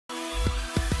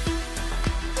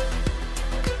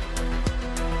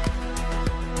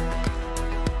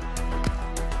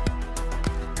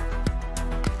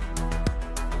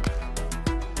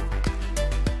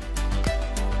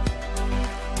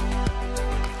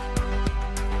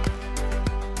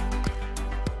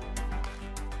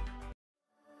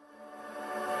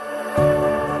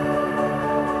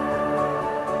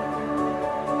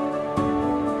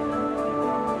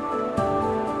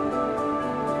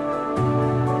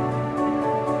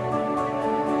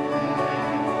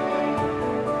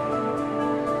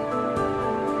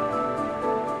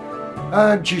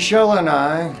Giselle and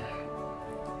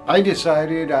I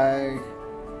decided I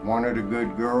wanted a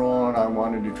good girl and I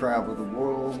wanted to travel the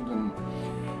world, and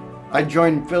I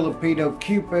joined Filipino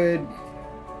Cupid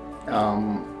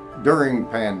during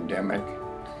pandemic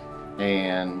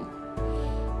and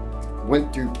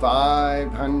went through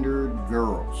 500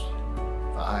 girls.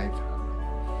 500.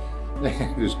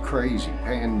 It was crazy,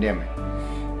 pandemic.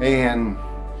 And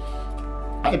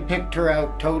I picked her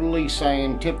out totally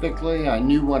scientifically. I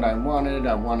knew what I wanted.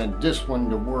 I wanted this one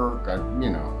to work.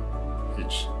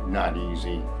 It's not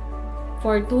easy.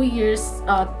 For 2 years,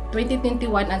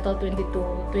 2021 until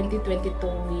 2022,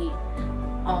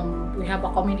 we have a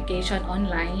communication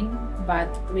online, but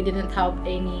we didn't have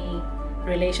any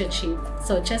relationship.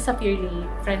 So just a purely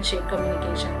friendship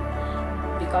communication,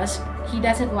 because he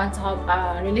doesn't want to have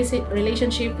a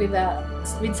relationship with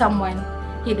someone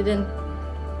he didn't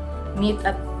meet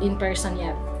in person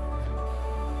yet.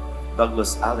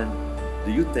 Douglas Allen,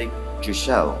 do you take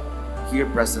Giselle, here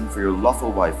present for your lawful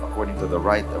wife according to the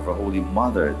right of her Holy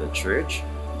Mother, the Church?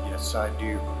 Yes, I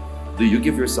do. Do you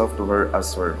give yourself to her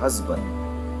as her husband?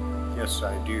 Yes,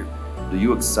 I do. Do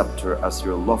you accept her as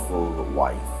your lawful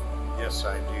wife? Yes,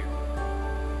 I do.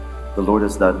 The Lord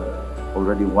has done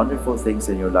already wonderful things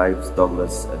in your lives,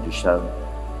 Douglas and Giselle,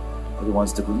 but He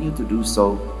wants to continue to do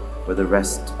so for the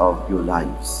rest of your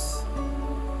lives.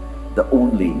 The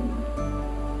only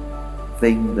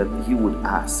thing that He would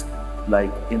ask,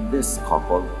 like in this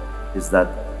couple, is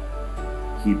that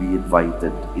He be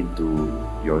invited into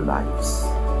your lives.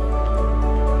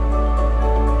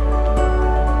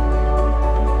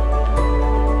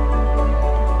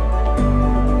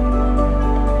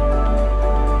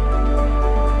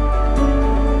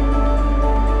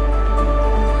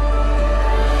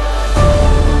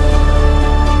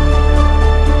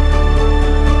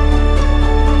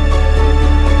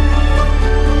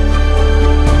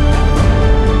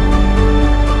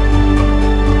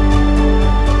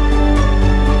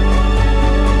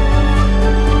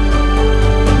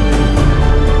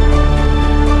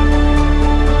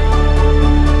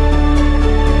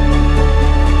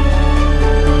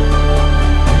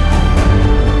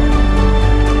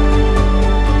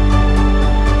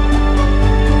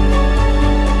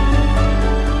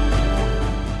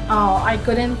 I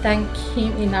couldn't thank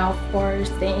him enough for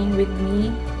staying with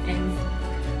me and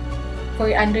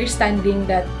for understanding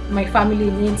that my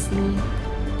family needs me,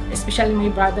 especially my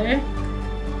brother.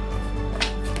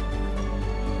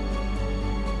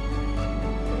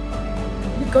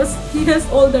 Because he has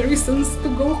all the reasons to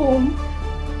go home,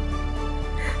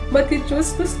 but he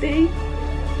chose to stay.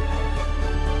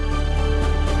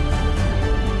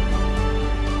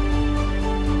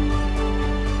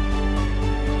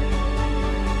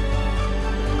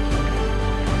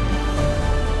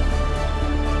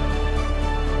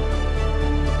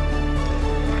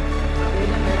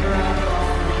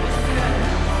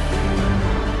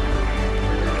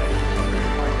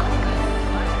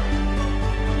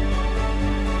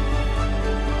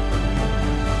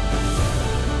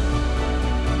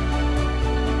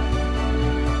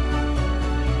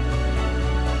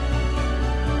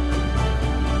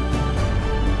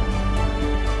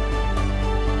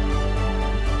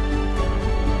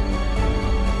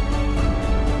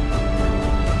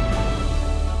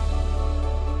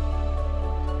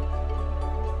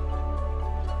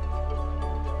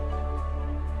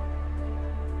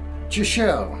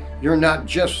 Giselle, you're not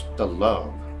just the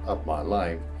love of my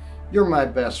life, you're my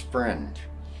best friend.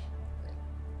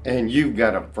 And you've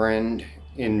got a friend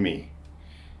in me.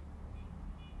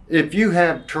 If you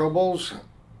have troubles,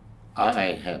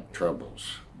 I have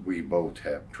troubles. We both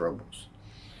have troubles.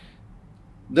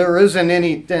 There isn't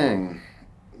anything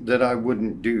that I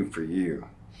wouldn't do for you.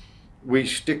 We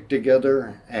stick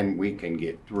together and we can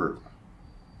get through.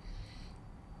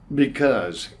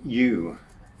 Because you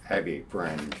have a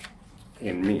friend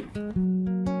in me.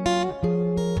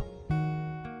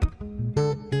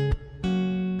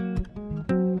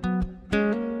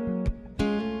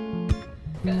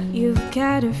 You've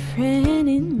got a friend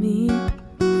in me.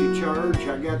 You charge,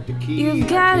 I got the key. You've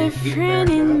got a friend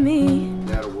in me.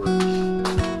 That'll work.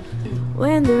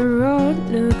 When the road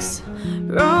looks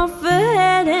rough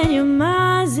ahead and you're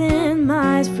miles and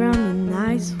miles from a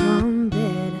nice warm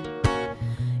bed,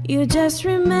 you just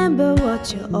remember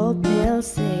what your old pal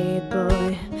said,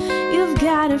 boy. You've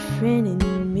got a friend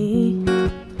in me.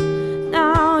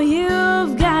 Now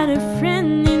you've got a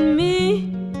friend in me.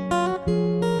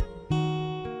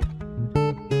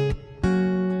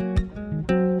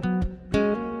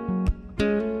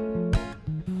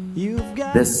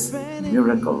 This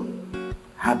miracle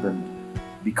happened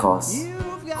because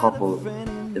couple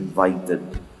invited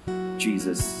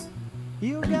Jesus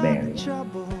and Mary.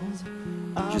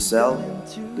 Giselle,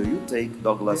 do you take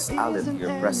Douglas Allen here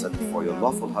present for your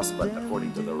lawful husband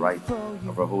according to the rite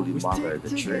of our Holy Mother,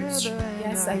 the Church?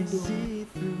 Yes, I do.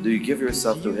 Do you give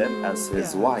yourself to him as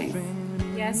his wife?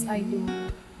 Yes, I do.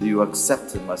 Do you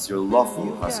accept him as your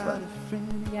lawful husband?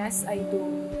 Yes, I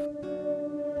do.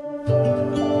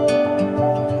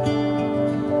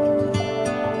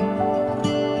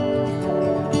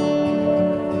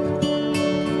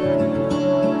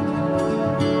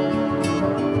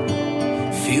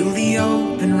 Feel the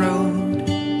open road.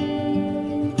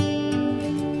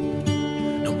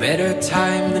 No better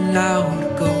time than now to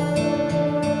go.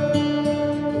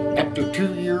 After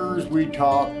 2 years we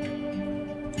talked.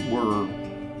 We're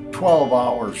 12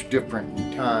 hours different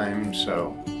in time,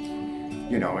 so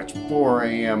you know, it's 4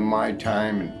 a.m. my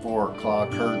time and 4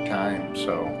 o'clock her time,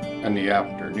 so in the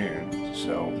afternoon.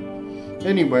 So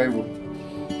anyway, we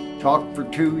talked for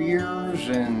 2 years,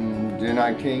 and then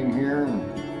I came here, and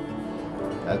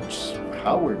that's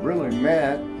how we really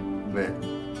met. But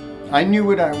I knew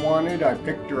what I wanted. I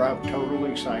picked her out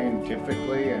totally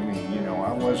scientifically. I mean, you know,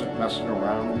 I wasn't messing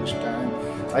around this time.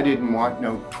 I didn't want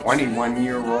no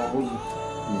 21-year-old. You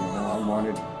know, I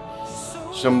wanted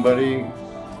somebody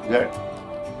that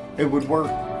it would work.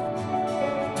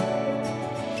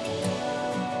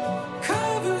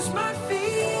 Covers my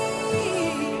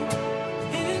feet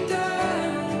in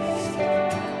dust.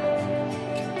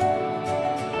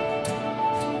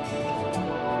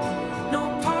 No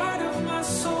part of my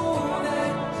soul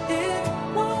that it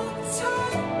won't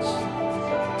touch.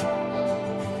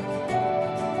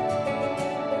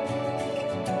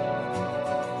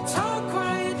 Tall,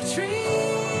 quiet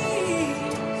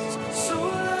trees, so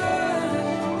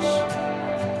lush,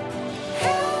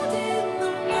 held in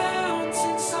the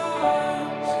mountain's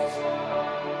arms.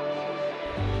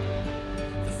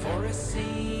 The forest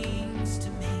sings to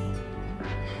me.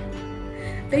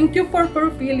 Thank you for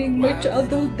fulfilling my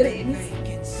childhood dreams. They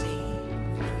can see.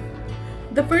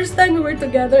 The first time we were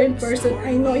together in person,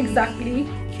 I know exactly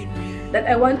that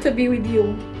I want to be with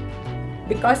you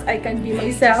because I can be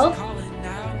myself.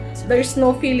 There's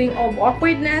no feeling of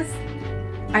awkwardness,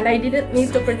 and I didn't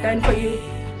need to pretend for you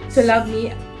to love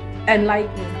me and like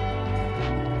me.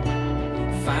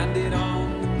 Find it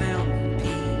on the mountain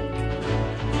peak.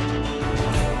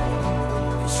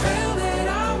 Trail that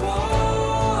I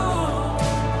walk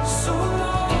so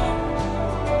long.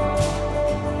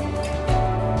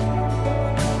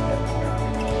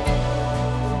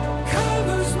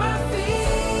 Covers my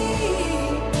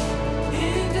feet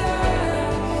in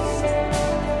dust.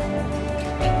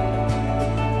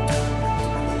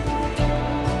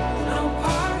 No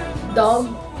part of Dog,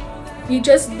 you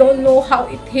just don't know how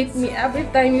it hit me every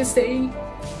time you say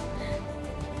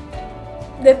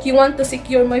that you want to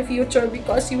secure my future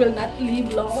because you will not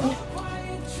live long.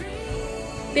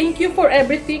 Thank you for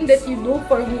everything that you do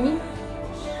for me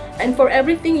and for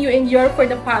everything you endure for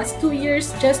the past 2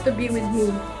 years just to be with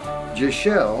me.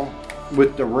 Giselle,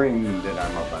 with the ring that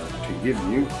I'm about to give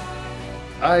you,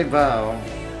 I vow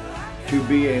to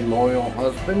be a loyal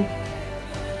husband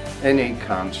and a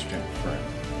constant friend.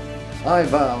 I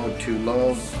vow to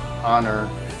love, honor,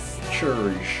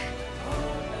 cherish,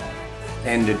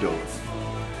 and adore.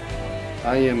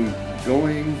 I am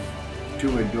going to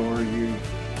adore you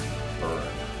forever.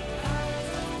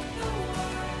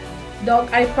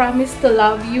 Dog, I promise to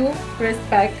love you,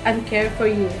 respect, and care for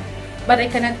you. But I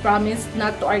cannot promise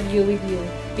not to argue with you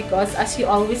because, as you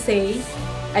always say,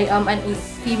 I am an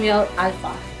female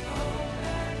alpha.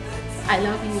 I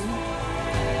love you.